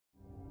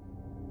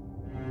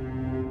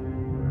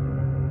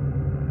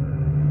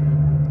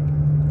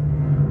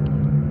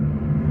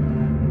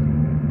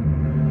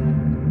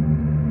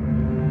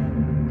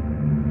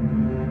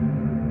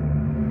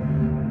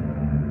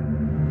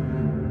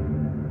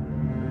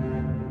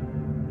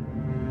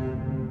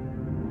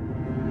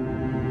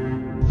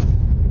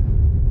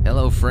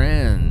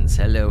friends.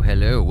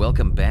 Hello.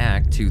 Welcome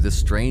back to the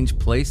Strange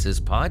Places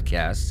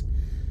podcast.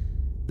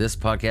 This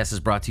podcast is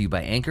brought to you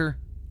by Anchor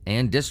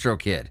and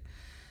DistroKid.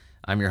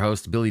 I'm your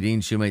host, Billy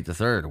Dean Shoemate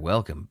III.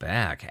 Welcome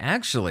back.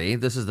 Actually,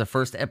 this is the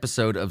first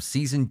episode of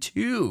Season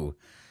 2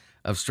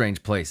 of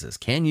Strange Places.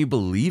 Can you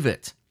believe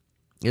it?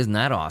 Isn't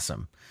that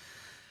awesome?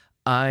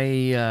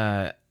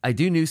 I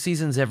do new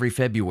seasons every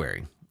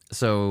February.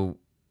 So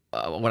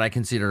what I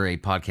consider a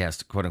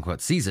podcast,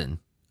 quote-unquote, season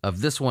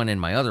of this one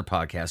and my other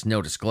podcast,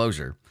 No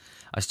Disclosure.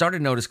 I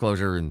started No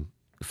Disclosure in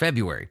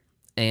February,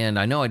 and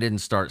I know I didn't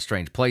start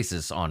Strange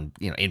Places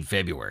in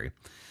February.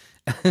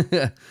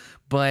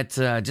 But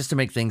just to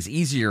make things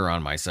easier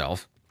on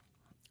myself,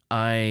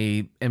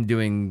 I am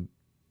doing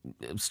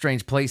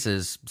Strange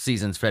Places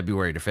seasons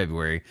February to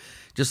February,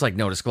 just like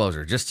No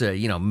Disclosure, just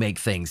to, make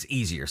things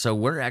easier. So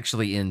we're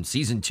actually in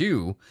season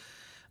 2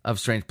 of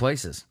Strange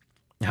Places.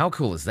 How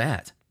cool is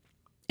that?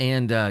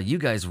 And you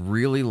guys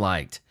really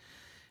liked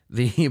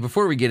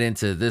before we get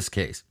into this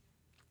case,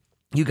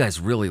 you guys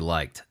really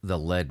liked the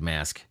lead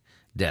mask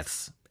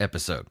deaths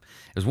episode.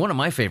 It was one of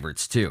my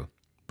favorites too,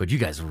 but you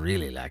guys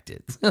really liked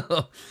it.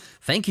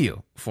 Thank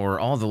you for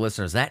all the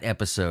listeners. That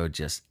episode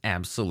just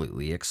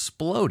absolutely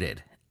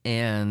exploded,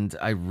 and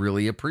I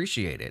really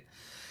appreciate it.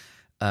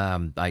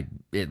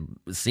 It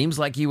seems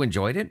like you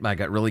enjoyed it. I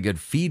got really good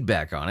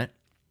feedback on it.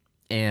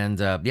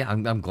 And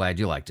I'm glad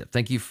you liked it.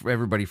 Thank you for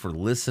everybody for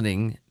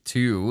listening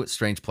to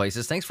Strange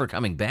Places. Thanks for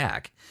coming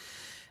back.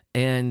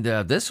 And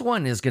this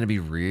one is going to be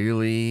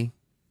really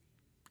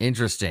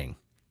interesting.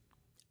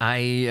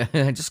 I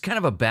just kind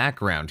of a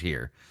background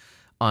here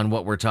on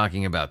what we're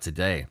talking about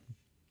today.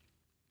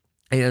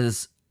 I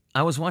was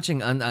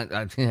watching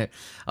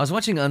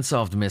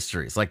Unsolved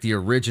Mysteries, like the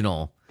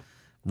original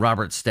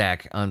Robert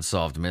Stack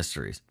Unsolved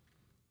Mysteries.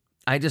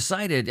 I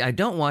decided I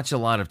don't watch a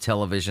lot of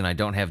television. I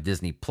don't have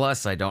Disney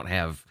Plus. I don't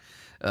have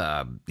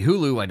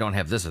Hulu. I don't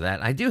have this or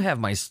that. I do have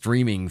my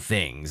streaming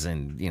things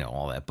and,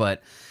 all that.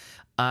 But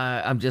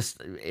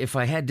if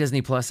I had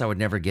Disney Plus, I would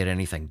never get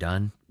anything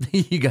done.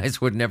 You guys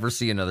would never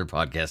see another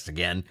podcast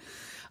again.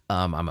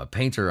 I'm a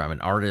painter. I'm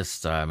an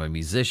artist. I'm a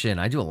musician.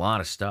 I do a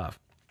lot of stuff.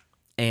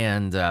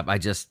 And I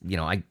just,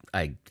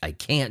 I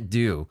can't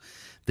do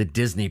the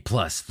Disney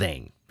Plus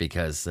thing,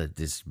 because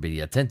this would be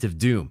attentive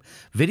doom.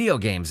 Video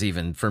games,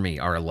 even for me,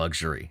 are a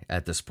luxury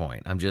at this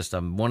point.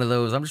 I'm one of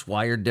those. I'm just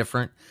wired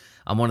different.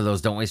 I'm one of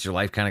those don't waste your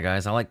life kind of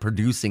guys. I like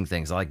producing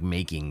things. I like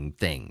making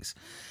things.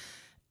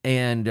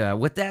 And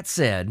with that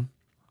said,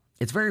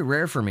 it's very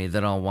rare for me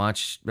that I'll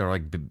watch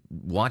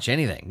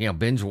anything,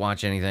 binge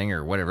watch anything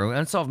or whatever.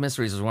 Unsolved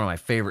Mysteries is one of my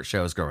favorite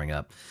shows growing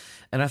up.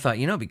 And I thought,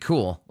 it'd be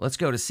cool. Let's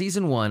go to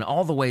season 1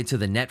 all the way to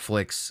the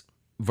Netflix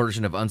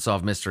version of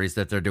Unsolved Mysteries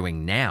that they're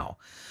doing now,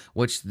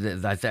 which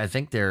I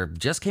think they're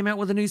just came out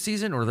with a new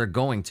season, or they're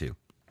going to,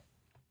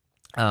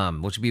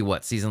 which would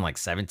be season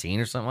 17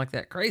 or something like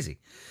that. Crazy.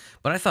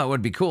 But I thought it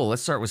would be cool.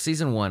 Let's start with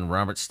season 1,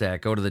 Robert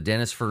Stack, go to the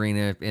Dennis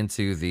Farina,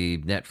 into the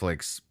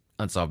Netflix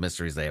Unsolved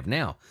Mysteries they have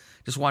now.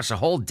 Just watch the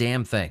whole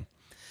damn thing.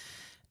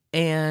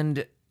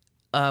 And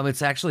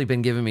it's actually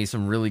been giving me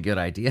some really good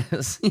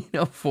ideas,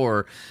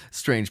 for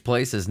Strange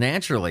Places.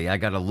 Naturally, I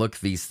got to look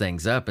these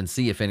things up and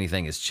see if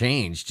anything has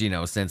changed,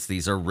 since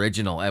these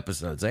original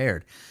episodes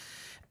aired.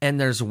 And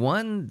there's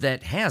one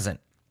that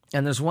hasn't.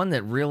 And there's one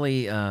that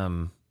really,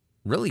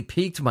 really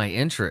piqued my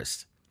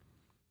interest.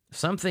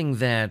 Something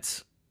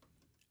that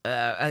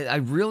I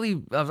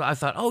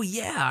thought, oh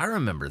yeah, I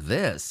remember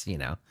this,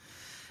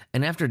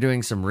 And after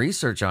doing some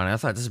research on it, I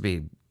thought this would be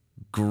a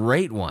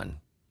great one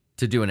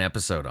to do an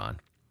episode on.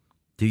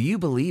 Do you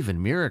believe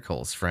in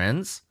miracles,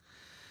 friends?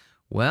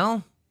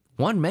 Well,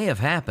 one may have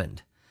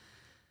happened.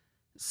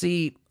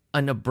 See,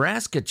 a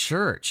Nebraska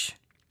church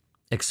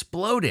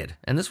exploded,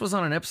 and this was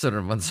on an episode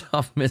of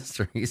Unsolved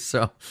Mysteries,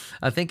 so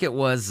I think it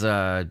was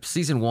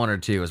season 1 or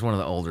 2. It was one of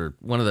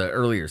the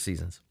earlier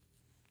seasons.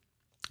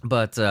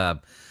 But no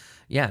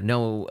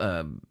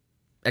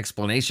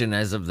explanation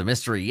as of the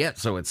mystery yet,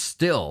 so it's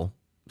still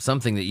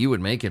something that you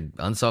would make an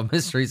Unsolved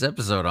Mysteries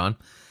episode on.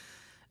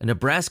 A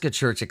Nebraska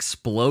church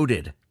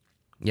exploded.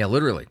 Yeah,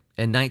 literally,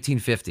 in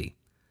 1950.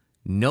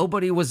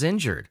 Nobody was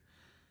injured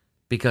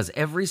because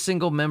every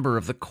single member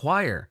of the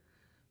choir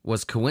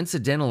was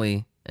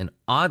coincidentally and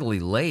oddly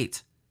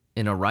late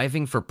in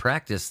arriving for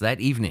practice that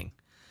evening.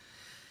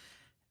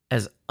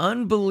 As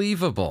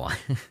unbelievable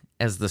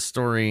as the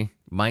story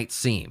might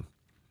seem,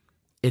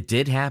 it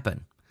did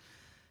happen.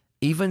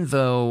 Even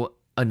though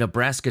a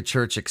Nebraska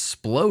church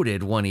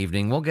exploded one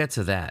evening, we'll get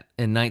to that,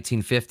 in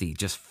 1950,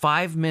 just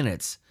 5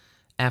 minutes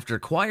after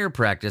choir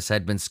practice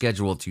had been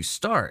scheduled to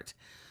start,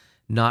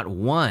 not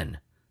one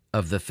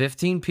of the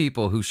 15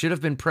 people who should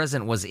have been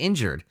present was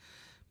injured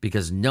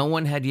because no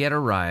one had yet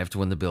arrived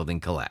when the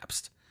building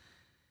collapsed.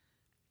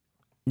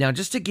 Now,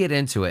 just to get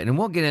into it, and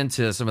we'll get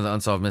into some of the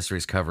Unsolved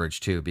Mysteries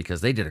coverage too,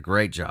 because they did a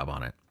great job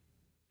on it.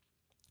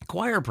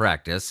 Choir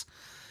practice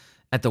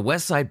at the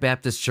Westside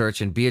Baptist Church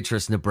in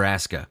Beatrice,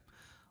 Nebraska,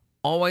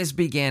 always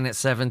began at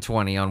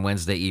 7:20 on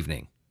Wednesday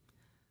evening.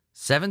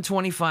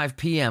 7:25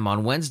 p.m.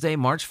 on Wednesday,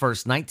 March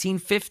 1st,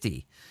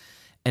 1950,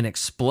 An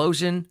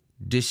explosion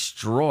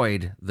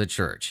destroyed the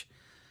church.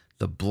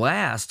 The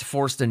blast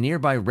forced a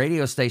nearby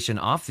radio station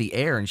off the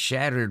air and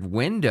shattered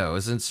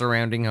windows in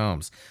surrounding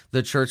homes.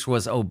 The church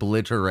was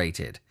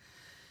obliterated.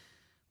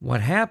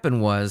 What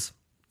happened was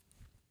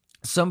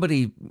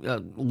somebody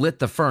lit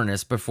the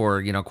furnace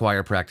before,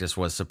 choir practice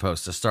was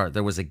supposed to start.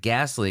 There was a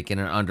gas leak in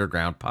an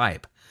underground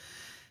pipe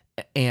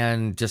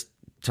and just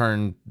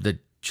turned the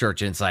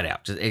church inside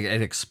out.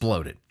 It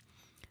exploded.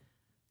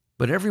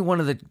 But every one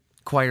of the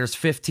choir's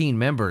 15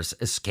 members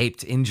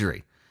escaped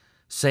injury,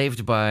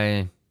 saved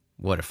by,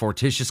 a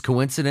fortuitous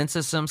coincidence,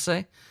 as some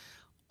say.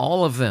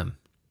 All of them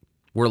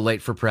were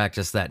late for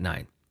practice that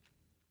night.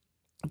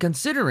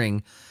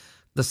 Considering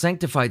the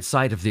sanctified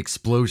site of the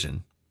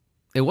explosion,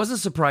 it wasn't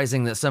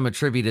surprising that some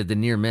attributed the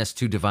near miss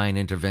to divine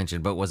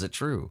intervention, but was it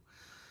true?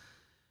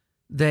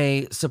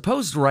 They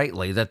supposed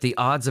rightly that the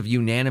odds of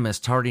unanimous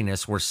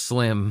tardiness were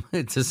slim,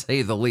 to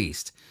say the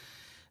least,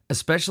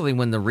 especially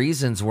when the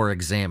reasons were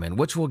examined,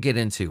 which we'll get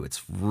into.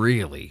 It's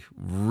really,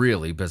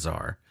 really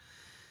bizarre.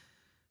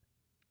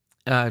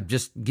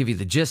 Just give you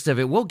the gist of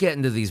it. We'll get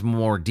into these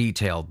more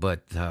detailed,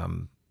 but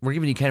we're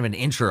giving you kind of an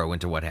intro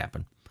into what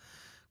happened.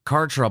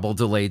 Car trouble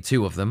delayed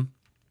 2 of them.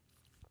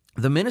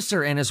 The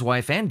minister and his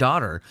wife and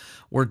daughter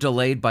were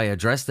delayed by a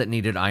dress that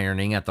needed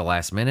ironing at the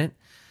last minute.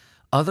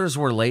 Others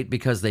were late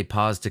because they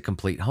paused to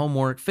complete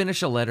homework,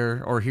 finish a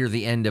letter, or hear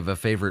the end of a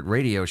favorite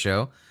radio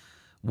show.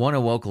 One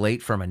awoke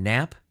late from a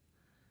nap.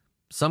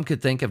 Some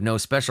could think of no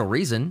special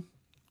reason.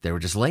 They were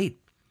just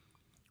late.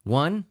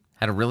 One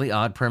had a really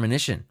odd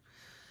premonition.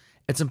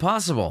 It's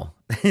impossible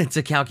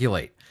to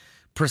calculate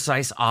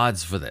precise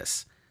odds for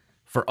this,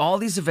 for all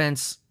these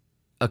events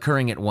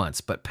occurring at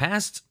once, but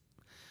past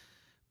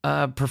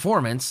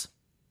performance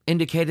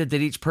indicated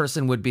that each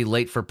person would be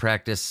late for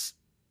practice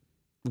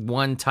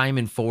 1 time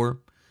in 4,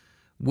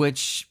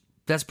 which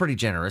that's pretty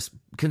generous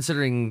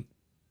considering.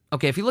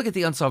 Okay, if you look at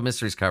the Unsolved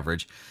Mysteries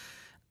coverage,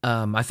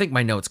 I think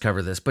my notes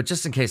cover this, but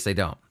just in case they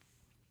don't,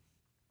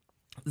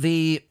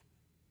 the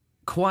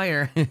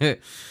choir,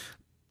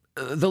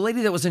 the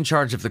lady that was in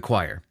charge of the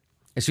choir,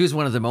 she was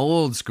one of them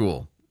old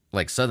school,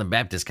 like Southern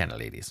Baptist kind of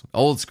ladies,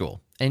 old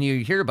school. And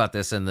you hear about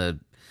this in the,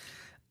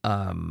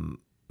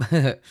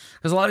 because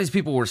a lot of these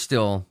people were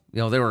still,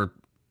 they were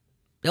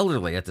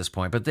elderly at this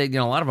point, but they,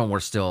 a lot of them were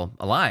still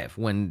alive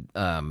when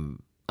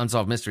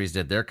Unsolved Mysteries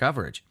did their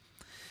coverage.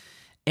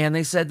 And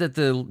they said that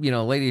the,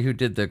 lady who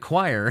did the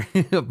choir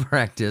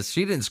practice,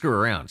 she didn't screw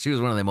around. She was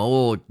one of them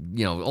old,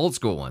 old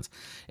school ones.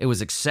 It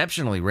was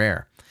exceptionally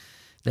rare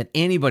that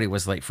anybody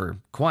was late for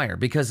choir,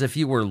 because if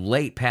you were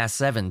late past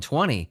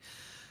 7:20,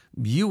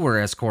 you were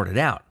escorted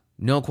out.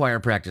 No choir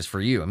practice for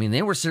you. I mean,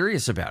 they were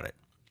serious about it.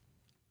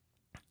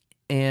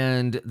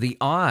 And the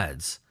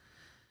odds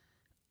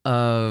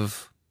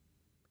of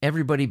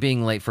everybody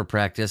being late for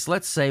practice,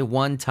 let's say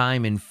 1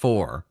 time in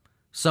 4,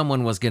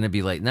 someone was going to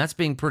be late. And that's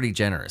being pretty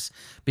generous,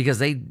 because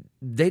they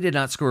did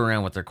not screw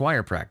around with their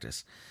choir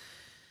practice.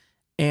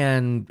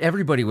 And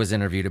everybody was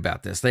interviewed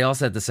about this. They all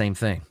said the same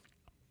thing.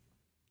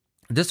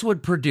 This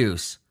would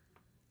produce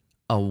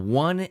a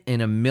 1 in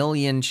a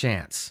million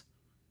chance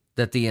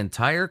that the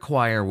entire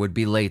choir would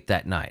be late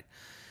that night.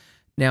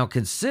 Now,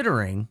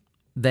 considering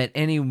that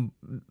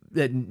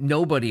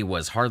nobody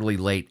was hardly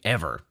late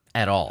ever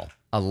at all,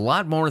 a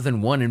lot more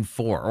than 1 in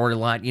 4, or a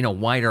lot,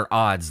 wider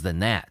odds than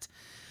that,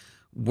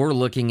 we're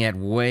looking at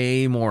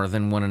way more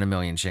than 1 in a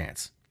million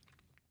chance.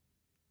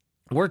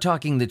 We're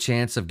talking the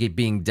chance of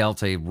being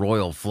dealt a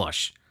royal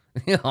flush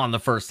on the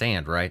first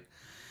hand, right?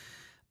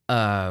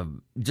 I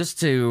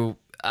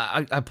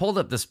pulled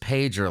up this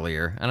page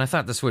earlier, and I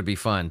thought this would be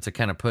fun to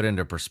kind of put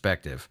into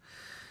perspective.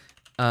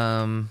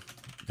 I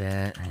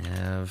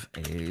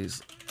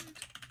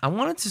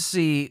wanted to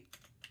see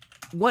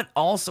what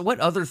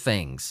other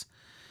things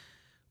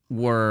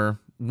were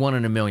 1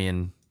 in a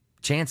million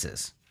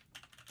chances.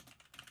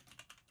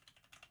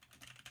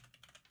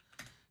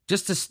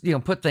 Just to,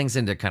 put things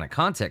into kind of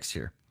context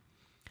here.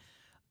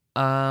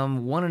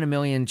 1 in a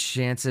million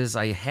chances.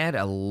 I had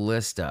a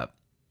list up.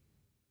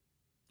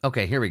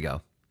 Okay, here we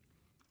go.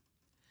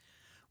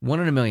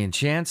 1 in a million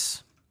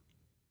chance.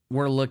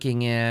 We're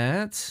looking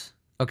at,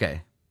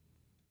 okay.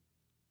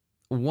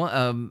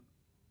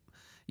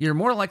 You're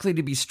more likely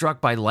to be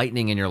struck by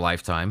lightning in your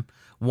lifetime.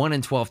 1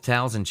 in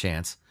 12,000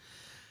 chance.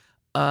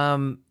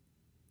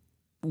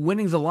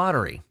 Winning the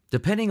lottery,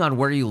 depending on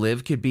where you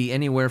live, could be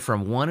anywhere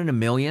from 1 in a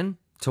million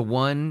to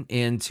 1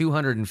 in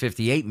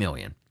 258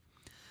 million.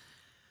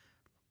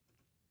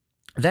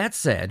 That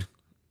said,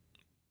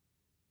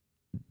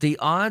 the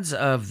odds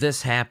of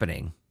this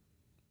happening,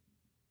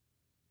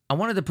 I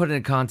wanted to put it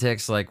in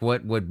context, like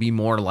what would be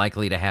more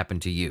likely to happen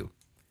to you.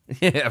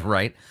 Yeah,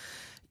 right?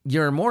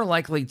 You're more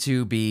likely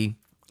to be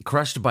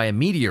crushed by a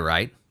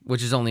meteorite,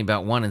 which is only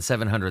about 1 in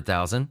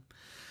 700,000.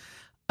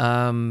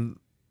 Dying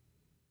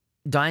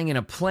in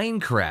a plane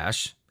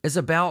crash is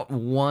about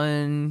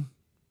 1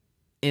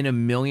 in a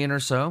million or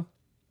so.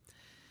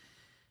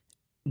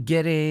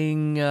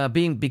 Becoming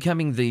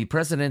the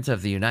president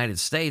of the United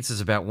States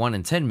is about 1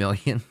 in 10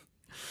 million.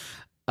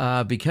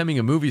 Becoming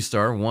a movie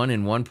star, 1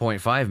 in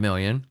 1.5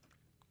 million.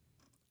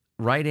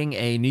 Writing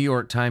a New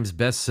York Times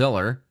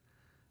bestseller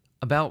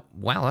about,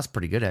 wow, that's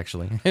pretty good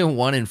actually.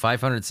 1 in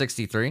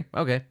 563.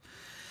 Okay.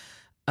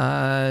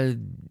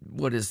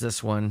 What is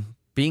this one?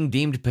 Being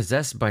deemed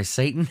possessed by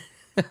Satan.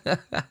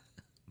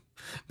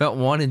 About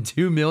 1 in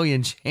 2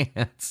 million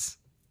chance.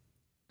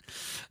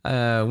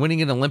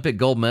 Winning an Olympic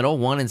gold medal,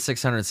 1 in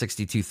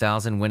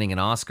 662,000. Winning an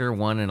Oscar,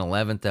 1 in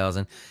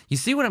 11,000. You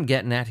see what I'm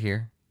getting at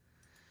here?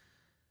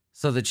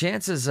 So the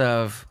chances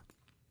of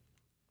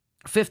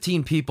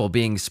 15 people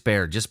being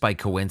spared just by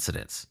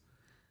coincidence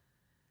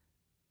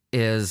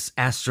is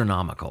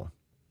astronomical.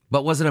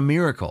 But was it a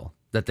miracle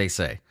that they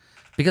say?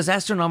 Because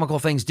astronomical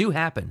things do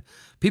happen.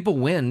 People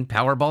win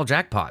Powerball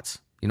jackpots.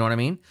 You know what I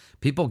mean?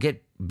 People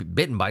get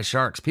bitten by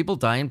sharks. People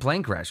die in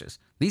plane crashes.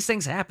 These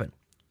things happen.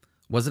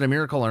 Was it a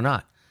miracle or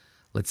not?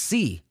 Let's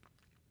see.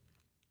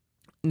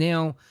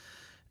 Now,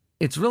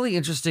 it's really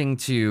interesting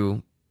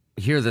to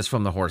hear this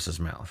from the horse's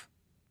mouth.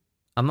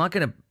 I'm not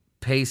going to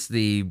paste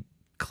the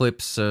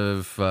clips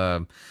of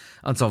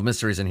Unsolved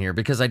Mysteries in here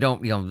because I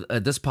don't,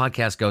 this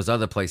podcast goes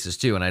other places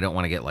too, and I don't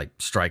want to get like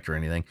striked or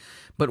anything.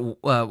 But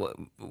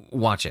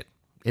watch it.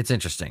 It's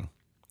interesting.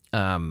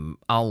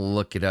 I'll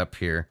look it up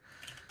here.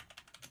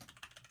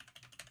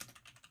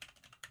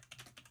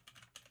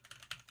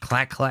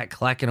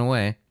 Clacking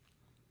away.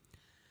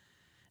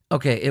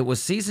 Okay, it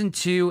was season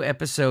 2,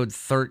 episode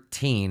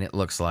 13, it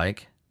looks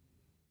like.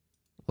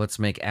 Let's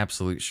make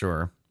absolute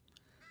sure.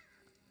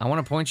 I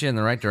want to point you in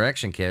the right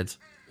direction, kids.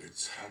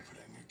 It's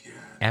happening again.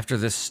 After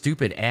this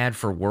stupid ad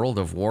for World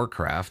of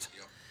Warcraft.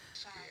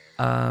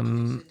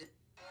 Yeah,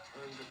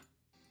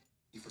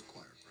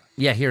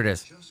 here it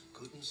is.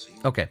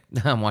 Okay,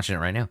 I'm watching it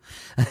right now.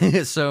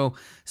 So,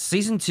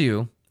 season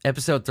 2,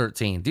 episode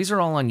 13. These are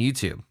all on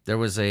YouTube. There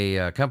was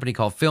a company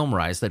called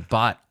FilmRise that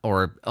bought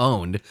or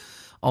owned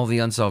all the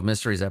Unsolved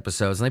Mysteries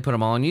episodes, and they put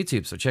them all on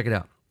YouTube, so check it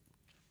out.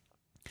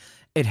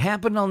 It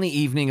happened on the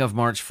evening of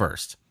March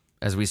 1st,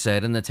 as we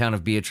said, in the town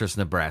of Beatrice,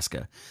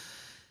 Nebraska.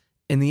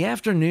 In the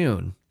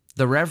afternoon,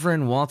 the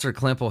Reverend Walter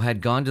Klemple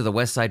had gone to the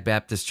Westside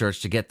Baptist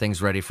Church to get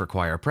things ready for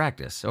choir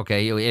practice.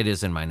 Okay, it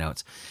is in my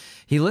notes.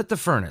 He lit the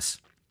furnace.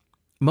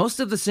 Most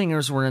of the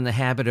singers were in the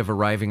habit of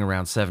arriving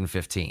around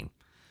 7:15.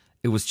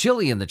 It was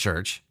chilly in the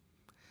church.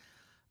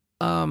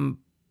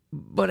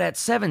 But at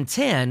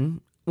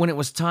 7:10, when it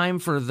was time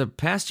for the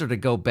pastor to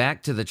go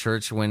back to the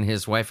church when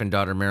his wife and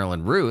daughter,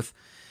 Marilyn Ruth,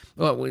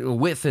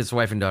 with his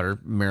wife and daughter,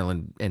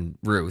 Marilyn and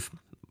Ruth,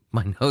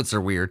 my notes are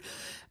weird.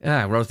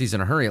 I wrote these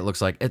in a hurry, it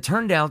looks like. It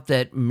turned out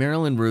that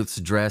Marilyn Ruth's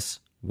dress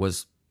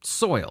was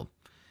soiled.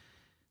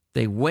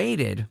 They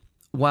waited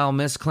while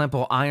Miss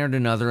Klemple ironed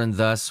another and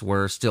thus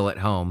were still at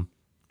home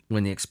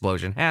when the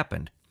explosion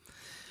happened.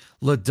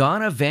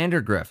 LaDonna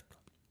Vandergrift,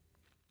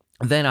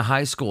 then a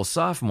high school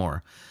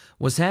sophomore,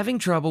 was having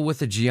trouble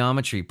with a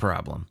geometry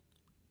problem.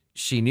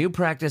 She knew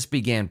practice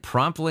began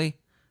promptly,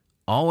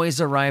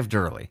 always arrived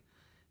early,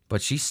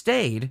 but she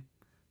stayed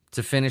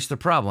to finish the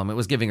problem. It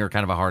was giving her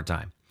kind of a hard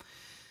time.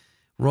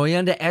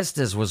 Royenda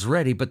Estes was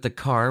ready, but the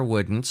car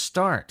wouldn't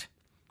start.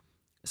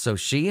 So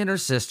she and her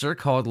sister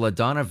called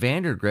LaDonna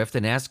Vandergrift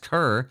and asked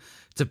her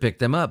to pick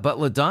them up. But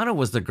LaDonna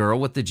was the girl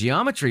with the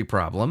geometry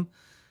problem,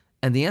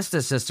 and the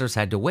Estes sisters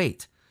had to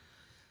wait.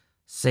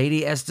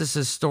 Sadie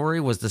Estes' story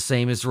was the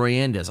same as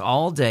Royenda's.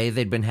 All day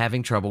they'd been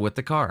having trouble with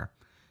the car.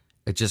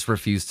 It just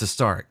refused to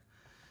start.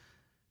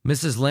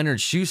 Mrs.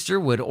 Leonard Schuster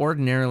would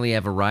ordinarily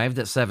have arrived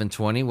at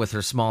 7:20 with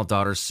her small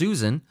daughter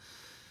Susan,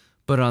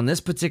 but on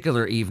this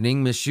particular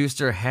evening, Miss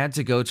Schuster had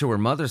to go to her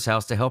mother's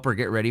house to help her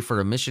get ready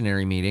for a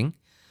missionary meeting.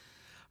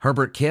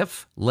 Herbert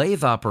Kiff,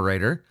 lathe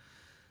operator,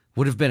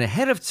 would have been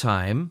ahead of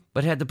time,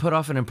 but had to put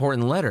off an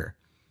important letter.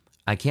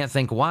 I can't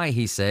think why,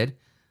 he said.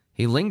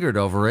 He lingered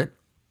over it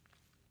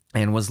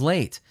and was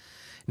late.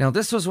 Now,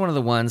 this was one of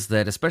the ones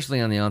that,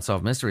 especially on the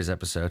Unsolved Mysteries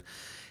episode,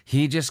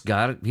 he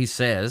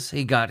says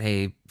he got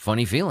a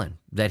funny feeling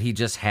that he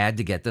just had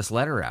to get this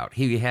letter out.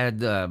 He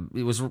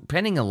was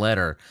penning a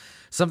letter,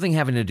 something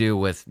having to do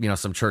with,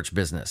 some church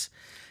business.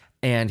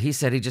 And he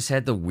said he just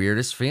had the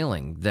weirdest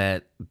feeling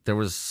that there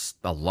was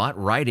a lot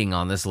writing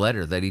on this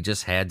letter, that he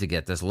just had to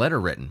get this letter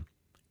written.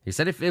 He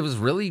said it was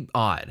really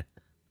odd.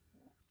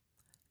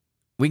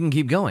 We can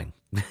keep going.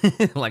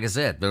 Like I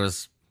said,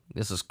 this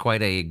is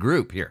quite a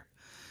group here.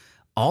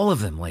 All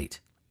of them late.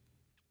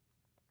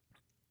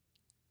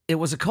 It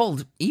was a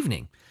cold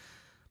evening.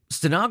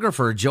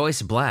 Stenographer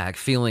Joyce Black,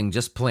 feeling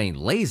just plain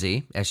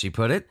lazy, as she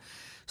put it,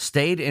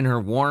 stayed in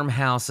her warm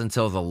house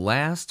until the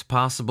last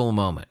possible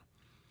moment.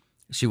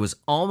 She was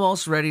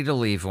almost ready to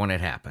leave when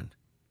it happened.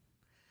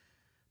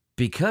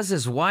 Because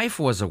his wife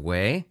was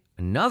away,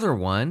 another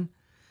one,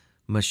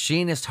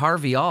 machinist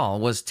Harvey All,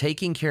 was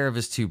taking care of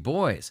his 2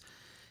 boys.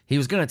 He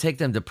was going to take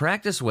them to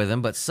practice with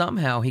him, but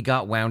somehow he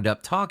got wound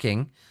up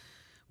talking.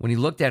 When he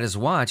looked at his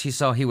watch, he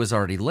saw he was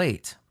already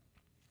late.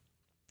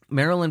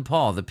 Marilyn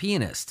Paul, the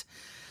pianist,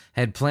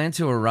 had planned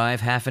to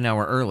arrive half an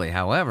hour early.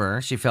 However,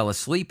 she fell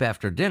asleep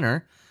after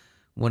dinner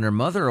When her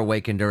mother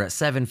awakened her at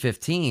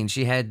 7:15,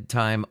 she had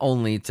time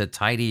only to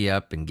tidy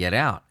up and get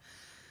out.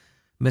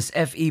 Miss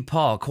F.E.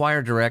 Paul,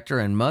 choir director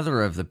and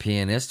mother of the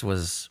pianist,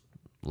 was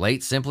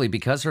late simply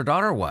because her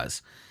daughter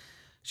was.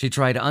 She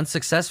tried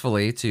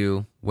unsuccessfully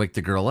to wake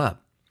the girl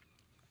up.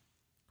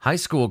 High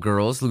school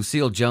girls,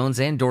 Lucille Jones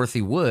and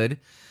Dorothy Wood,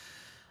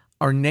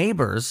 are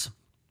neighbors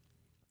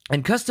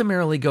and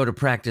customarily go to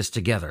practice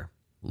together.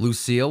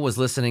 Lucille was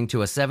listening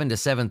to a 7 to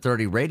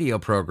 7:30 radio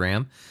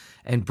program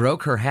and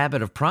broke her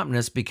habit of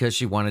promptness because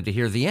she wanted to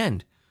hear the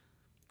end.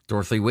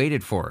 Dorothy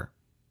waited for her.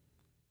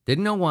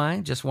 Didn't know why,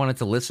 just wanted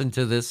to listen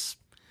to this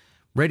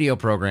radio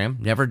program.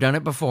 Never done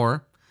it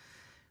before.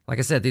 Like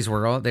I said,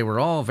 they were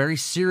all very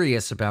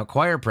serious about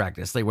choir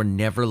practice. They were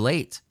never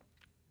late.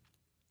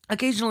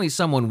 Occasionally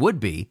someone would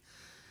be,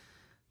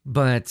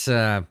 but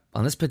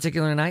on this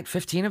particular night,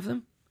 15 of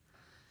them.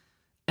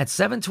 At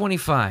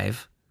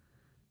 7:25,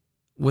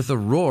 with a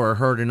roar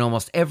heard in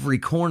almost every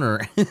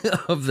corner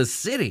of the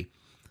city,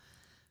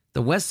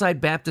 the Westside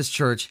Baptist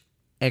Church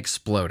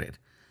exploded.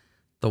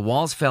 The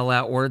walls fell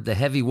outward, the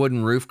heavy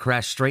wooden roof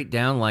crashed straight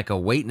down like a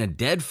weight in a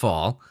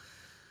deadfall.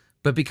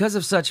 But because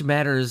of such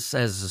matters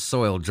as a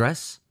soiled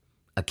dress,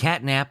 a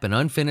catnap, an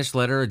unfinished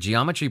letter, a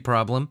geometry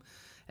problem,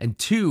 and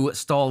 2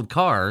 stalled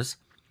cars,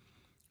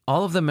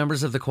 all of the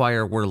members of the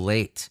choir were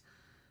late,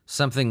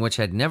 something which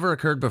had never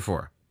occurred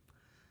before.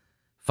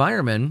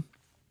 Firemen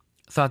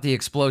thought the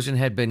explosion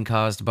had been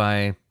caused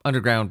by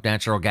underground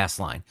natural gas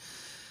line,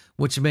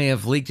 which may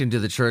have leaked into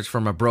the church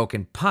from a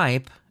broken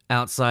pipe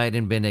outside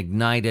and been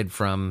ignited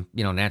from,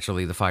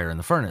 naturally the fire in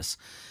the furnace.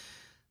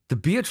 The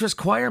Beatrice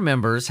choir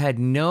members had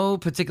no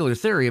particular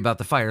theory about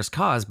the fire's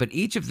cause, but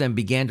each of them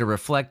began to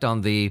reflect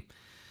on the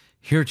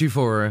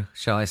heretofore,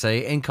 shall I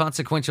say,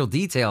 inconsequential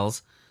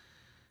details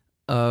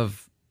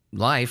of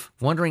life,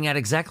 wondering at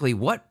exactly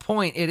what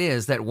point it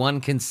is that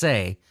one can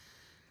say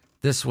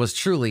this was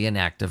truly an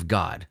act of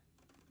God.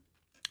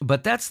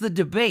 But that's the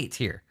debate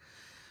here.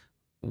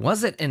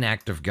 Was it an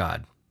act of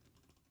God?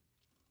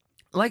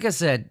 Like I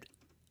said,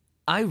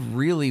 I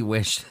really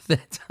wish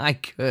that I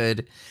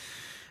could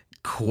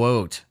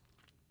quote,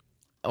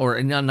 or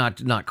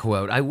not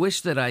quote. I wish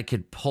that I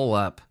could pull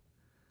up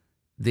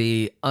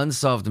the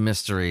Unsolved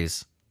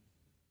Mysteries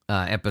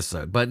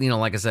episode. But,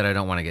 like I said, I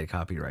don't want to get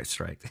copyright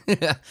strike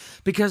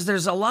because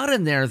there's a lot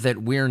in there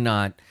that we're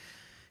not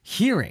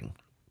hearing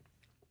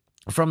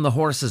from the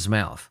horse's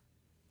mouth.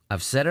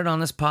 I've said it on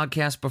this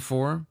podcast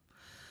before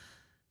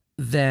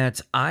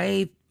that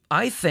I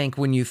think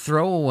when you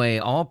throw away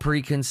all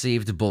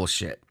preconceived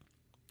bullshit,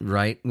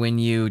 right? When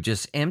you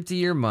just empty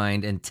your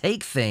mind and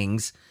take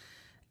things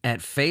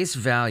at face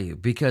value,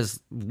 because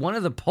one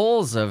of the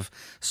pulls of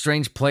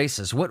Strange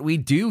Places, what we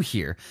do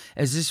here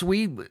is this: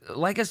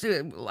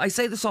 I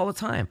say this all the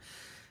time.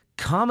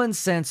 Common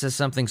sense is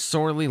something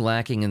sorely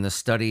lacking in the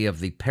study of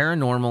the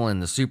paranormal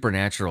and the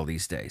supernatural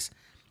these days.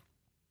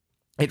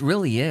 It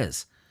really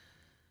is.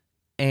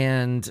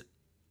 And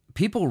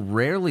people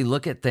rarely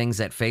look at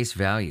things at face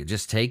value.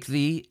 Just take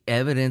the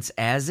evidence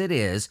as it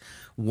is.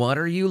 What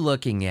are you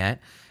looking at?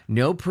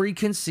 No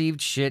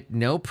preconceived shit,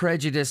 no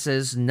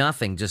prejudices,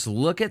 nothing. Just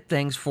look at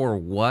things for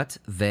what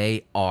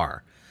they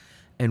are.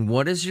 And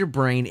what does your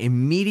brain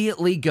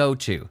immediately go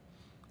to?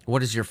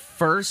 What is your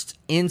first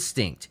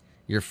instinct,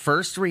 your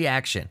first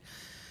reaction?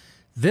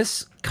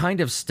 This kind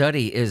of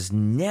study is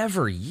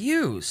never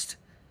used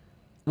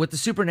with the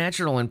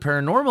supernatural and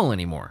paranormal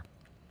anymore.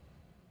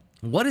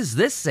 What does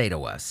this say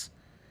to us?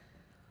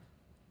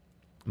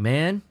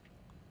 Man,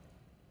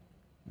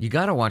 you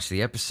got to watch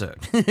the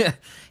episode.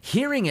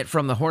 Hearing it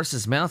from the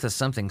horse's mouth is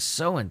something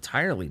so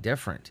entirely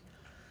different.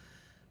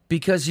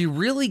 Because you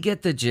really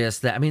get the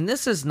gist that,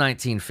 this is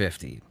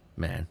 1950,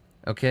 man,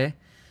 okay?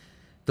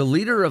 The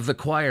leader of the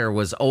choir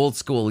was old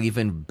school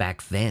even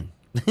back then.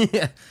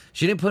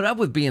 She didn't put up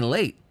with being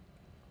late.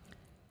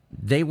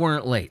 They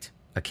weren't late.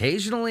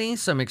 Occasionally,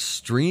 some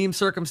extreme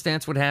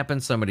circumstance would happen,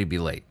 somebody'd be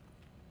late.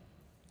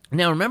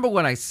 Now, remember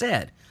what I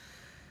said.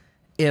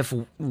 If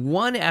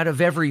 1 out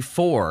of every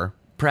 4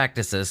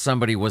 practices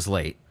somebody was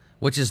late,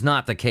 which is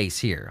not the case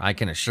here, I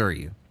can assure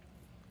you.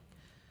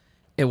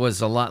 It was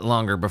a lot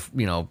longer,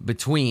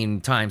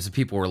 between times that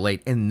people were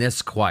late in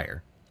this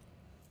choir,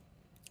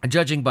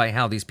 judging by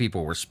how these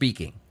people were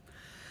speaking.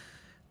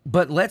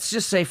 But let's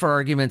just say, for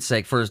argument's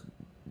sake, for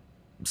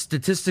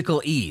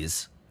statistical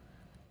ease,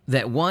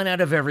 that 1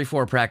 out of every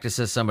 4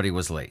 practices somebody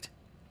was late.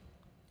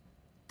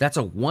 That's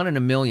a 1 in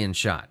a million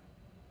shot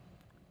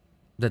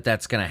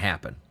that's going to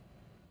happen.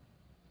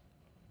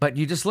 But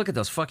you just look at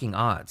those fucking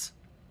odds.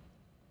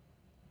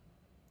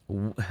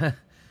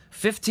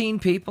 15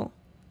 people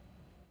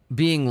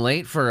being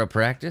late for a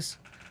practice.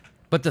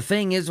 But the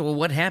thing is,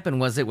 what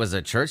happened was it was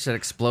a church that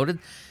exploded.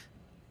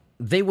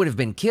 They would have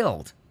been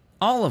killed.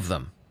 All of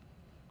them.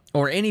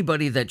 Or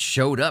anybody that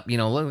showed up.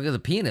 Look at the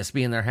pianist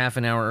being there half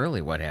an hour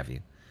early, what have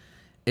you.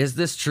 Is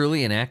this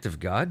truly an act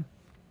of God?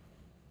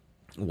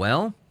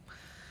 Well,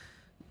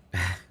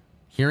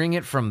 hearing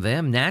it from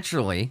them,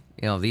 naturally,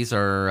 these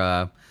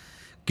are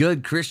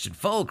good Christian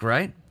folk,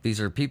 right? These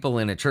are people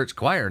in a church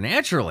choir.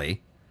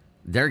 Naturally,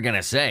 they're going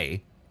to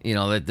say,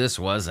 that this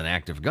was an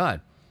act of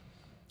God.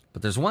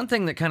 But there's one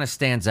thing that kind of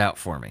stands out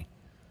for me.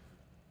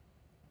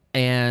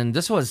 And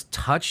this was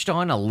touched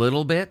on a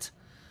little bit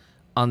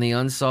on the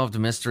Unsolved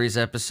Mysteries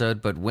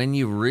episode, but when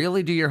you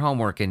really do your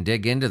homework and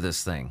dig into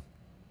this thing,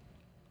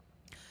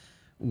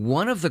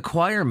 one of the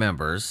choir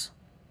members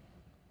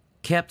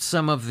kept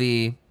some of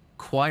the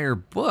choir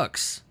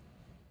books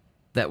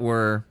that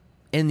were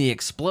in the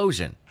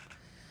explosion.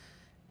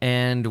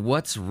 And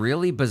what's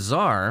really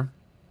bizarre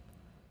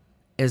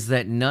is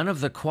that none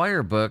of the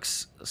choir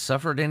books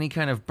suffered any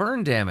kind of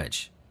burn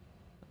damage.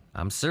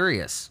 I'm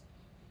serious.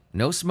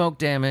 No smoke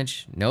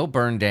damage, no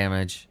burn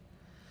damage.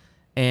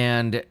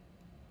 And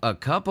a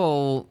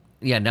couple,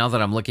 now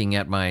that I'm looking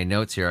at my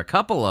notes here, a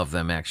couple of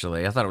them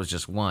actually, I thought it was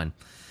just one,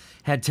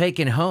 had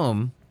taken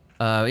home,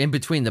 in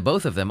between the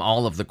both of them,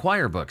 all of the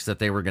choir books that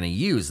they were going to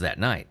use that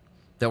night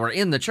that were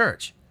in the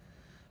church.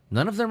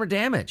 None of them were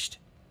damaged.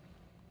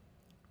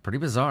 Pretty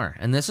bizarre.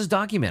 And this is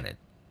documented.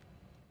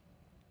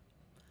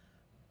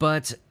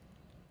 But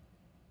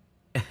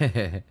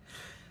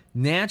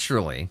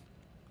naturally,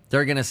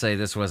 they're going to say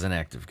this was an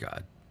act of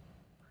God.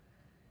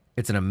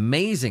 It's an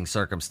amazing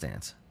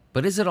circumstance.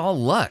 But is it all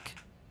luck?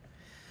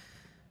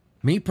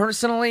 Me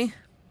personally,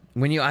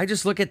 I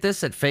just look at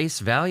this at face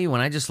value, when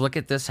I just look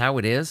at this how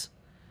it is,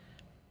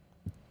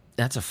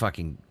 that's a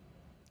fucking...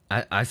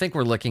 I think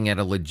we're looking at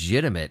a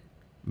legitimate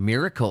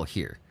miracle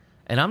here.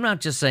 And I'm not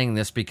just saying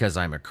this because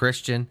I'm a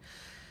Christian.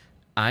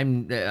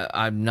 I'm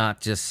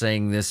not just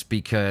saying this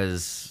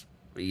because,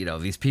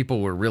 these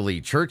people were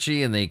really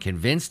churchy and they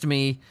convinced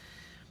me.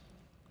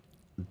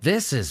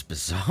 This is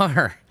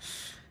bizarre.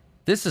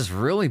 This is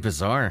really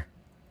bizarre.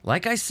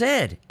 Like I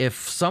said,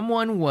 if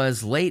someone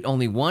was late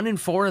only 1 in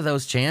 4 of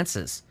those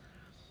chances,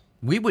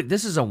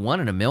 this is a 1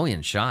 in a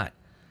million shot.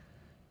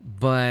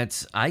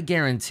 But I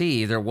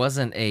guarantee there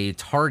wasn't a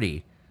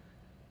tardy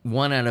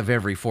 1 out of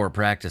every 4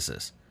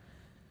 practices.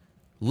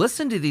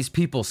 Listen to these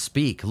people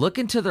speak. Look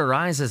into their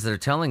eyes as they're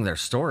telling their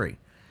story.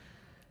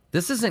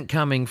 This isn't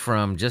coming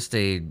from just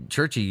a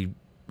churchy,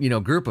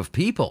 group of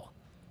people.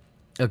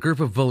 A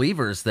group of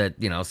believers that,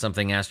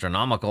 something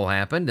astronomical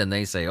happened and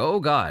they say, oh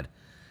God.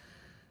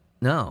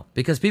 No,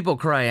 because people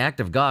cry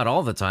act of God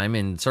all the time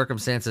in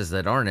circumstances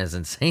that aren't as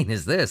insane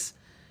as this,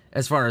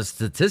 as far as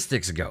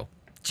statistics go.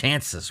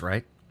 Chances,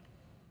 right?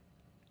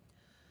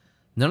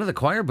 None of the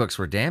choir books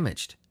were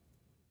damaged.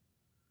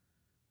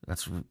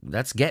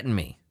 That's getting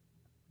me.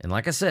 And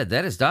like I said,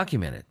 that is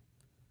documented.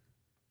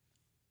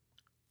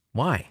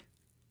 Why?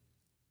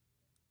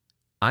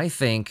 I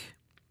think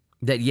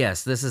that,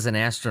 yes, this is an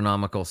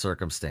astronomical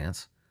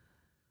circumstance.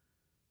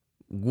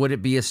 Would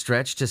it be a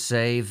stretch to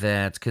say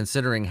that,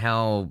 considering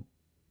how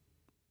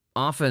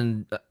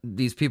often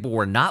these people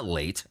were not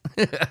late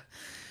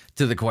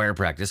to the choir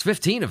practice,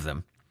 15 of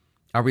them,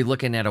 are we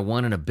looking at a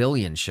 1 in a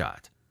billion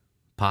shot?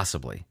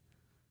 Possibly.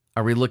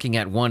 Are we looking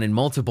at 1 in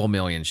multiple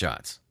million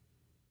shots?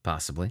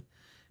 Possibly.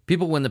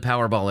 People win the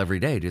Powerball every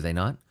day, do they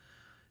not?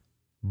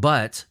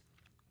 But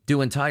do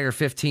entire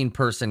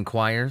 15-person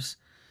choirs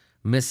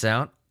miss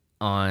out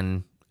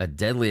on a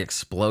deadly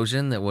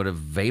explosion that would have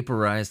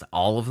vaporized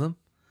all of them?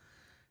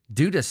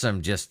 Due to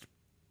some just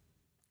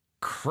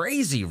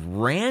crazy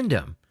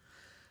random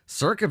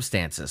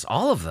circumstances,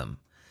 all of them.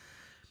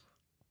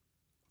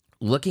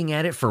 Looking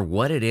at it for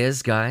what it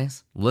is,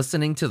 guys,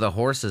 listening to the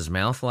horse's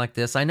mouth like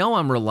this, I know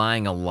I'm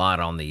relying a lot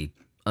on the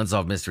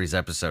Unsolved Mysteries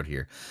episode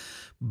here,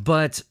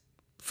 but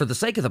for the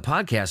sake of the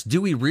podcast, do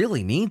we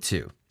really need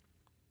to?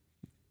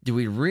 Do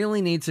we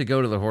really need to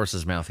go to the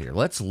horse's mouth here?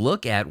 Let's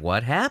look at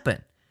what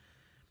happened.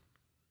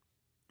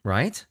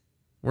 Right?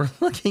 We're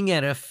looking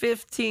at a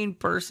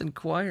 15-person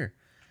choir.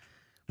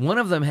 One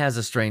of them has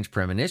a strange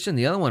premonition.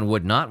 The other one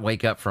would not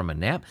wake up from a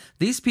nap.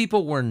 These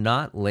people were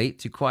not late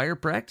to choir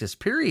practice,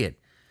 period.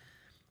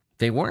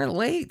 They weren't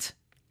late.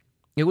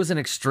 It was an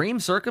extreme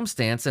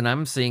circumstance, and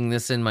I'm seeing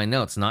this in my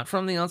notes, not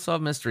from the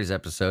Unsolved Mysteries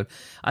episode.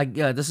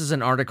 This is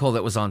an article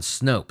that was on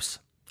Snopes,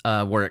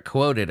 where it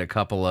quoted a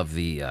couple of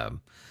the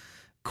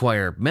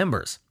choir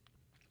members.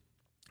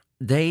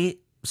 They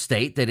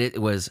state that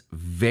it was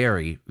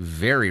very,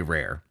 very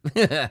rare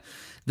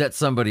that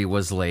somebody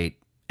was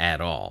late at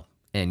all.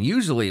 And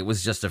usually it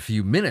was just a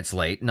few minutes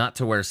late, not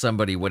to where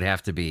somebody would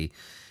have to be,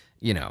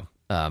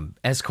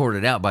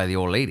 escorted out by the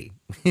old lady,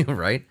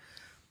 right?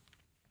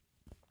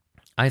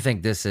 I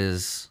think this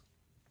is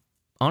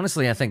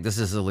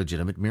a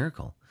legitimate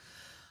miracle.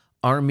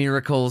 Are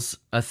miracles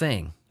a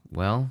thing?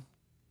 Well,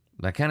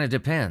 that kind of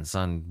depends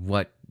on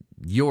what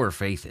your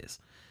faith is,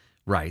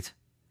 right?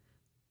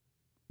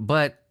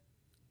 But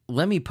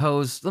I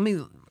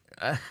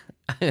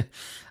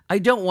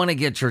don't want to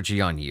get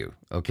churchy on you,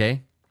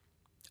 okay?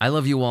 I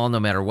love you all no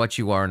matter what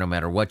you are, no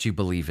matter what you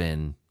believe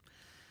in.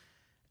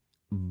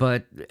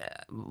 But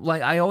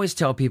like I always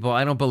tell people,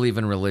 I don't believe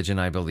in religion,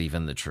 I believe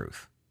in the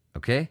truth,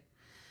 okay?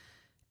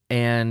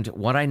 And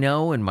what I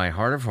know in my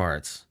heart of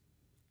hearts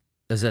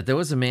is that there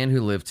was a man who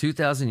lived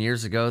 2,000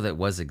 years ago that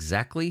was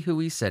exactly who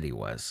he said he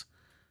was.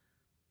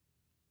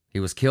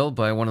 He was killed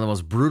by one of the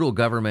most brutal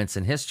governments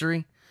in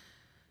history.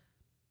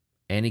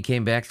 And he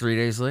came back 3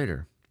 days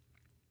later.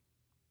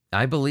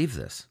 I believe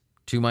this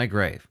to my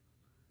grave.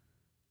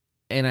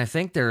 And I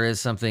think there is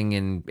something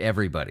in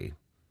everybody.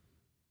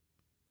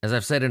 As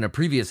I've said in a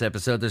previous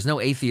episode, there's no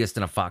atheist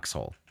in a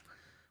foxhole.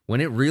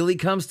 When it really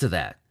comes to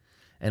that,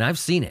 and I've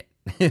seen it,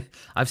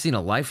 I've seen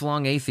a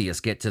lifelong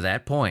atheist get to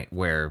that point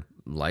where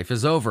life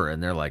is over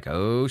and they're like,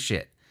 oh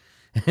shit,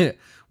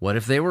 what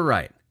if they were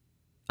right?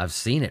 I've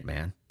seen it,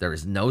 man. There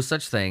is no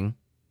such thing,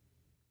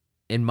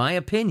 in my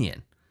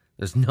opinion,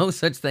 there's no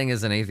such thing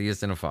as an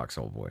atheist in a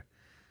foxhole, boy.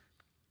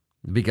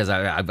 Because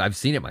I've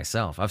seen it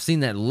myself. I've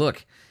seen that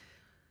look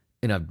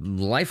in a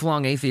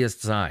lifelong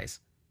atheist's eyes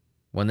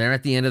when they're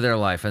at the end of their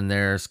life and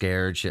they're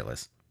scared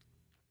shitless.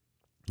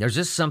 There's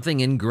just something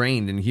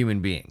ingrained in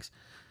human beings.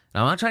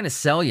 Now, I'm not trying to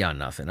sell you on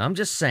nothing. I'm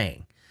just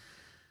saying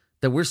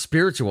that we're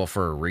spiritual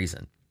for a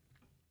reason.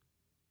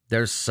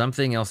 There's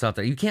something else out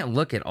there. You can't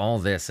look at all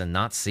this and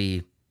not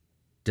see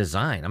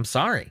design. I'm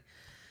sorry.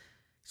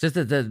 It's just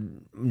that the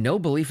no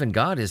belief in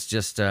God is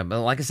just,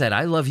 like I said,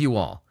 I love you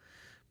all,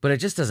 but it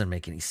just doesn't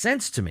make any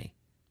sense to me.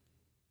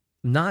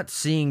 Not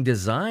seeing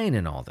design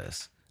in all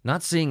this,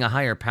 not seeing a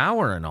higher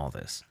power in all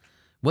this.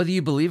 Whether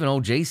you believe in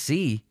old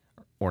JC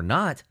or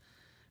not,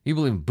 you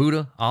believe in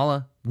Buddha,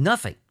 Allah,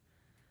 nothing.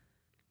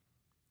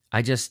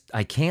 I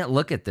can't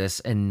look at this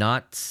and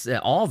not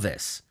all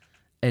this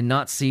and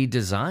not see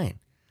design.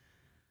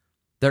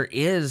 There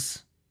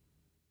is,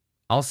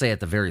 I'll say at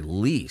the very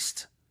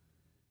least,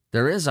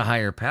 there is a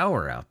higher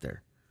power out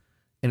there.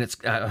 And it's,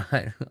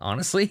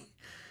 honestly,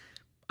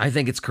 I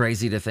think it's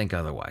crazy to think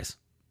otherwise.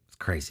 It's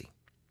crazy.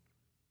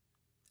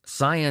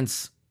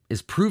 Science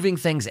is proving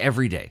things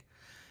every day.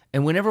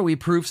 And whenever we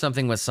prove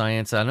something with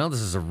science, I know this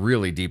is a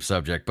really deep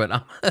subject, but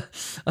and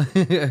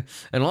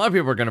a lot of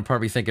people are going to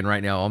probably be thinking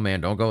right now, oh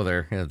man, don't go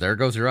there. There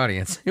goes your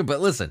audience.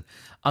 But listen,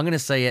 I'm going to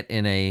say it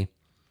in a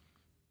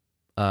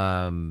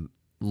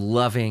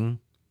loving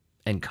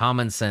and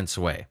common sense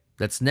way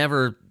that's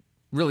never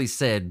really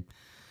said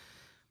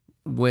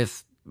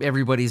with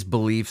everybody's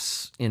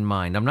beliefs in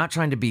mind. I'm not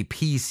trying to be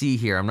PC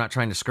here. I'm not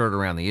trying to skirt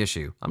around the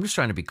issue. I'm just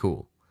trying to be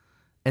cool.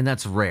 And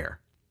that's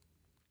rare.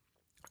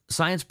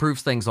 Science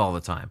proves things all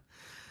the time.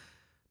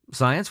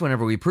 Science,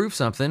 whenever we prove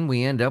something,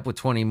 we end up with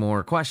 20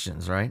 more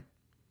questions, right?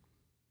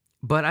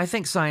 But I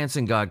think science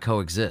and God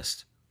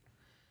coexist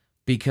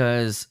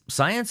because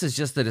science is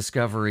just the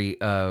discovery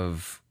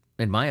of,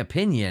 in my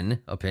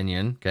opinion,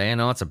 okay, I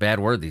know it's a bad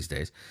word these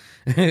days,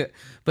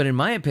 but in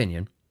my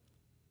opinion,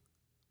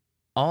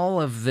 all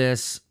of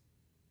this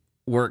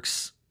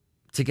works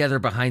together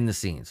behind the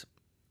scenes.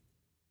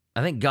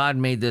 I think God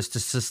made this to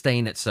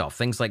sustain itself.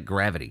 Things like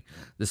gravity,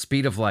 the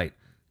speed of light,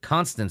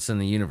 constants in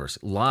the universe,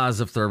 laws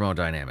of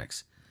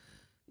thermodynamics.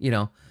 You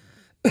know,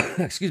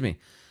 excuse me.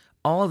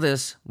 All of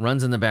this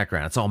runs in the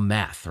background. It's all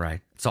math,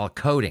 right? It's all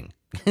coding.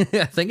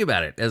 Think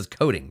about it as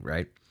coding,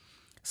 right?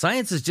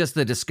 Science is just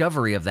the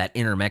discovery of that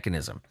inner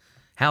mechanism,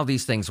 how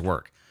these things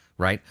work,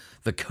 right?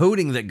 The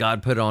coding that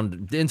God put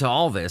on into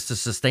all this to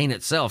sustain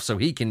itself so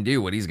he can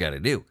do what he's got to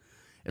do.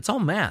 It's all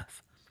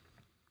math.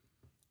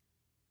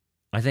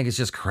 I think it's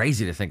just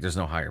crazy to think there's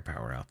no higher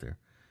power out there.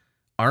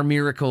 Are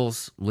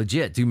miracles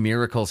legit? Do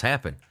miracles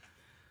happen?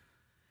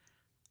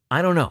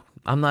 I don't know.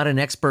 I'm not an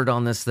expert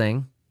on this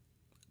thing,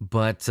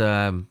 but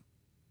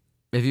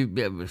if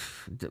you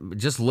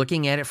just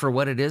looking at it for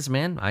what it is,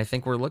 man, I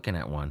think we're looking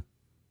at one.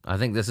 I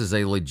think this is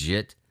a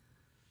legit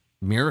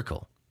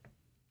miracle.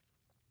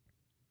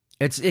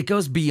 It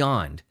goes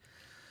beyond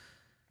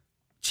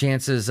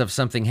chances of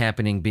something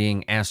happening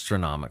being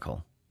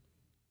astronomical.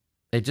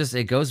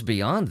 It goes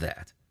beyond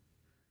that.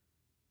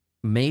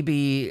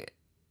 Maybe,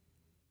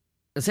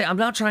 say, I'm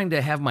not trying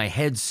to have my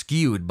head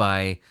skewed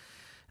by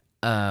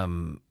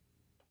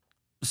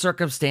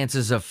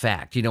circumstances of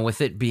fact, you know, with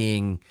it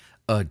being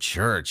a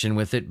church and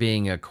with it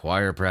being a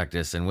choir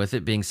practice and with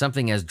it being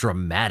something as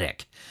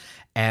dramatic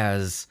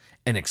as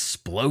an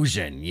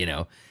explosion, you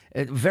know,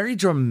 a very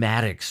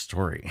dramatic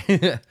story.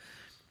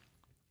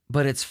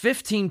 But it's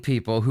 15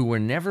 people who were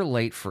never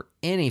late for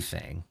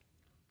anything,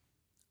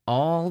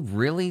 all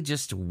really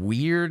just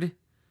weird,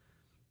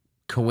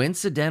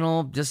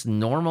 coincidental, just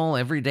normal,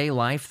 everyday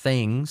life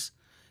things.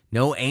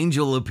 No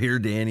angel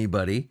appeared to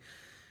anybody.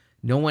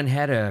 No one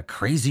had a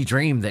crazy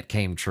dream that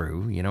came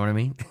true. You know what I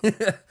mean?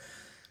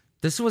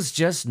 This was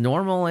just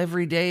normal,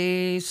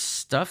 everyday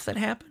stuff that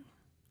happened.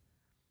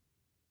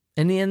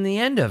 And in the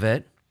end of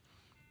it,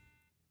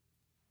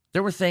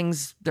 there were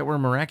things that were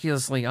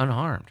miraculously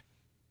unharmed.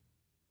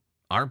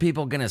 Are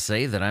people going to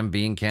say that I'm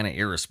being kind of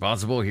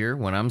irresponsible here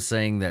when I'm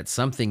saying that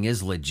something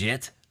is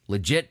legit?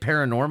 Legit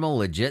paranormal,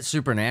 legit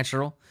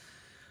supernatural,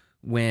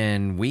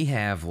 when we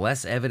have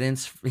less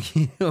evidence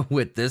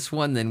with this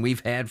one than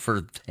we've had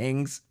for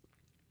things,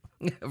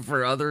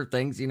 for other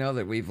things, you know,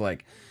 that we've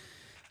like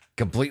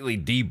completely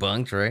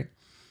debunked, right?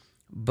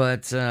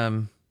 But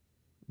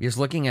just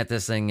looking at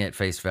this thing at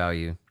face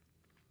value,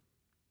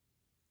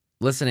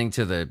 listening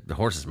to the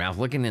horse's mouth,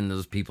 looking in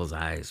those people's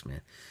eyes,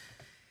 man,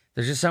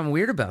 there's just something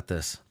weird about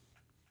this.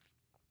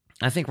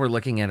 I think we're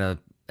looking at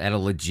a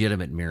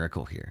legitimate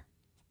miracle here.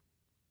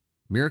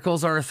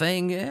 Miracles are a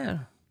thing? Yeah.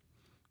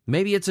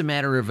 Maybe it's a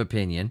matter of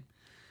opinion.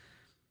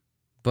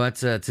 But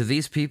to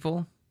these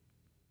people,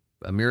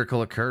 a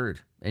miracle occurred,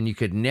 and you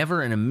could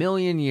never in a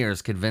million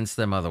years convince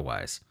them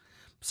otherwise.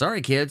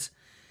 Sorry, kids,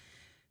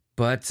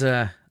 but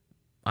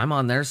I'm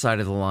on their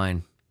side of the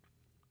line.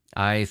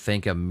 I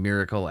think a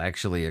miracle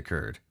actually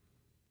occurred.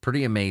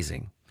 Pretty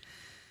amazing.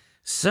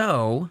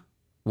 So,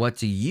 what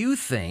do you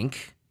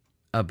think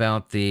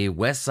about the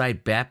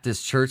Westside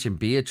Baptist Church in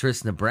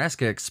Beatrice,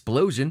 Nebraska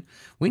explosion?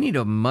 We need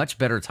a much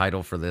better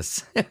title for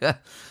this.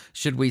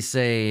 Should we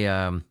say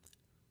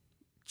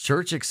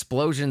Church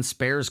Explosion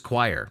Spares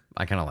Choir?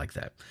 I kind of like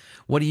that.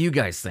 What do you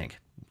guys think?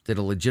 Did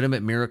a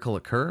legitimate miracle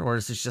occur, or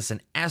is this just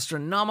an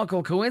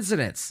astronomical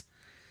coincidence?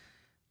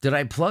 Did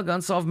I plug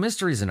Unsolved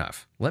Mysteries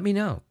enough? Let me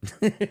know.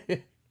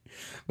 But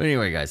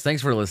anyway, guys,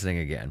 thanks for listening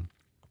again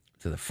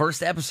to the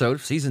first episode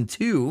of Season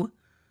 2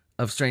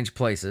 of Strange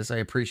Places. I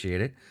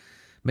appreciate it.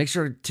 Make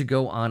sure to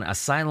go on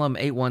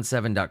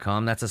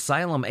asylum817.com. That's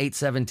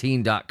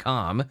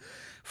asylum817.com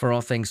for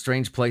all things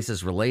Strange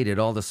Places related.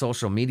 All the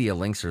social media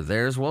links are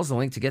there, as well as the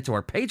link to get to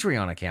our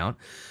Patreon account,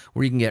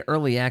 where you can get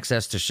early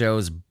access to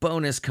shows,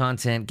 bonus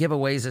content,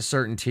 giveaways at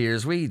certain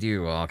tiers. We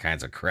do all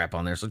kinds of crap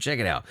on there, so check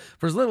it out.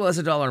 For as little as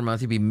 $1 a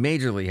month, you'd be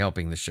majorly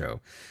helping the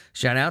show.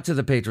 Shout out to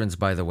the patrons,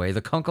 by the way.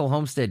 The Kunkel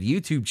Homestead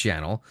YouTube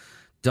channel,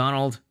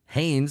 Donald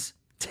Haynes,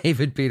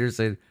 David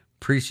Peterson,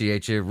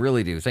 appreciate you,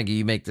 really do. Thank you.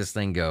 You make this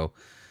thing go.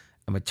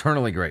 I'm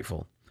eternally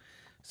grateful.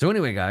 So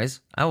anyway, guys,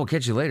 I will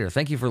catch you later.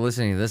 Thank you for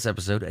listening to this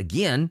episode.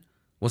 Again,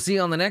 we'll see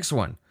you on the next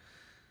one.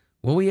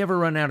 Will we ever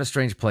run out of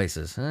strange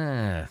places?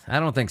 I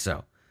don't think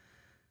so.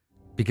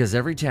 Because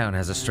every town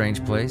has a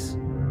strange place,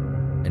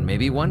 and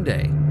maybe one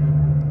day,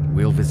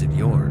 we'll visit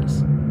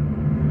yours.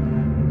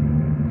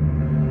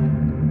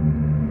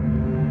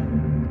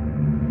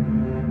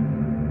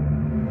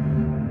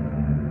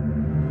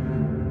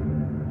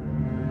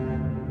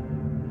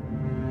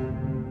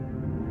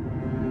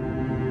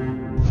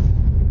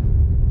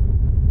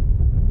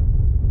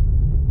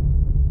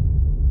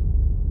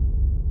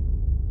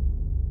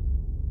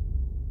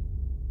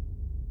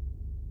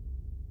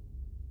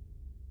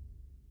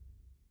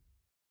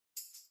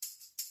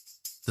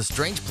 The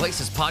Strange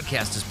Places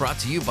podcast is brought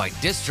to you by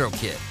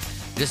DistroKid.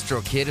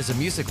 DistroKid is a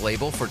music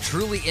label for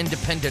truly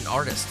independent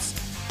artists.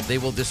 They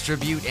will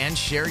distribute and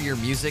share your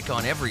music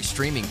on every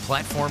streaming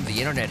platform the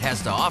internet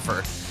has to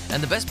offer.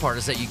 And the best part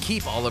is that you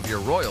keep all of your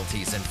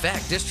royalties. In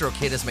fact,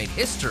 DistroKid has made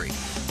history,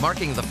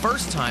 marking the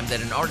first time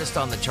that an artist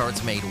on the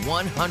charts made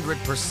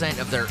 100%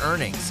 of their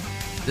earnings.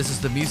 This is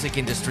the music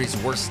industry's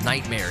worst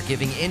nightmare,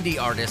 giving indie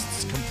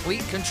artists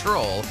complete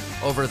control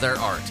over their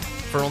art.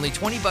 For only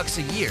 $20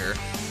 a year,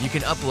 you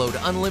can upload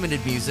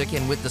unlimited music,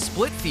 and with the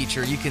split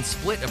feature, you can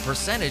split a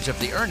percentage of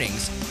the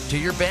earnings to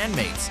your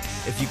bandmates.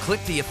 If you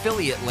click the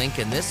affiliate link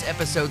in this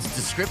episode's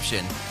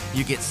description,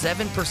 you get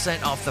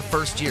 7% off the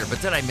first year.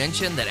 But did I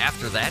mention that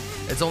after that,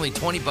 it's only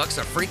 $20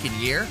 a freaking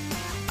year?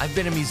 I've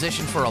been a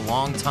musician for a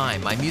long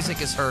time. My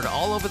music is heard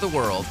all over the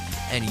world,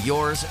 and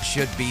yours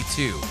should be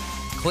too.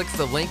 Click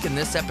the link in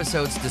this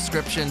episode's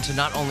description to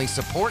not only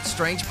support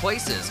Strange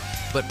Places,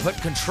 but put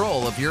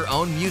control of your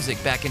own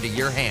music back into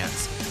your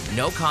hands.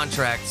 No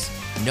contracts,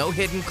 no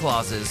hidden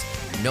clauses,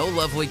 no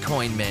lovely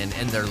coin men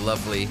and their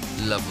lovely,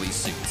 lovely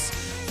suits.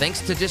 Thanks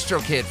to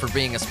DistroKid for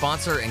being a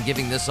sponsor and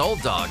giving this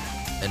old dog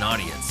an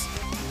audience.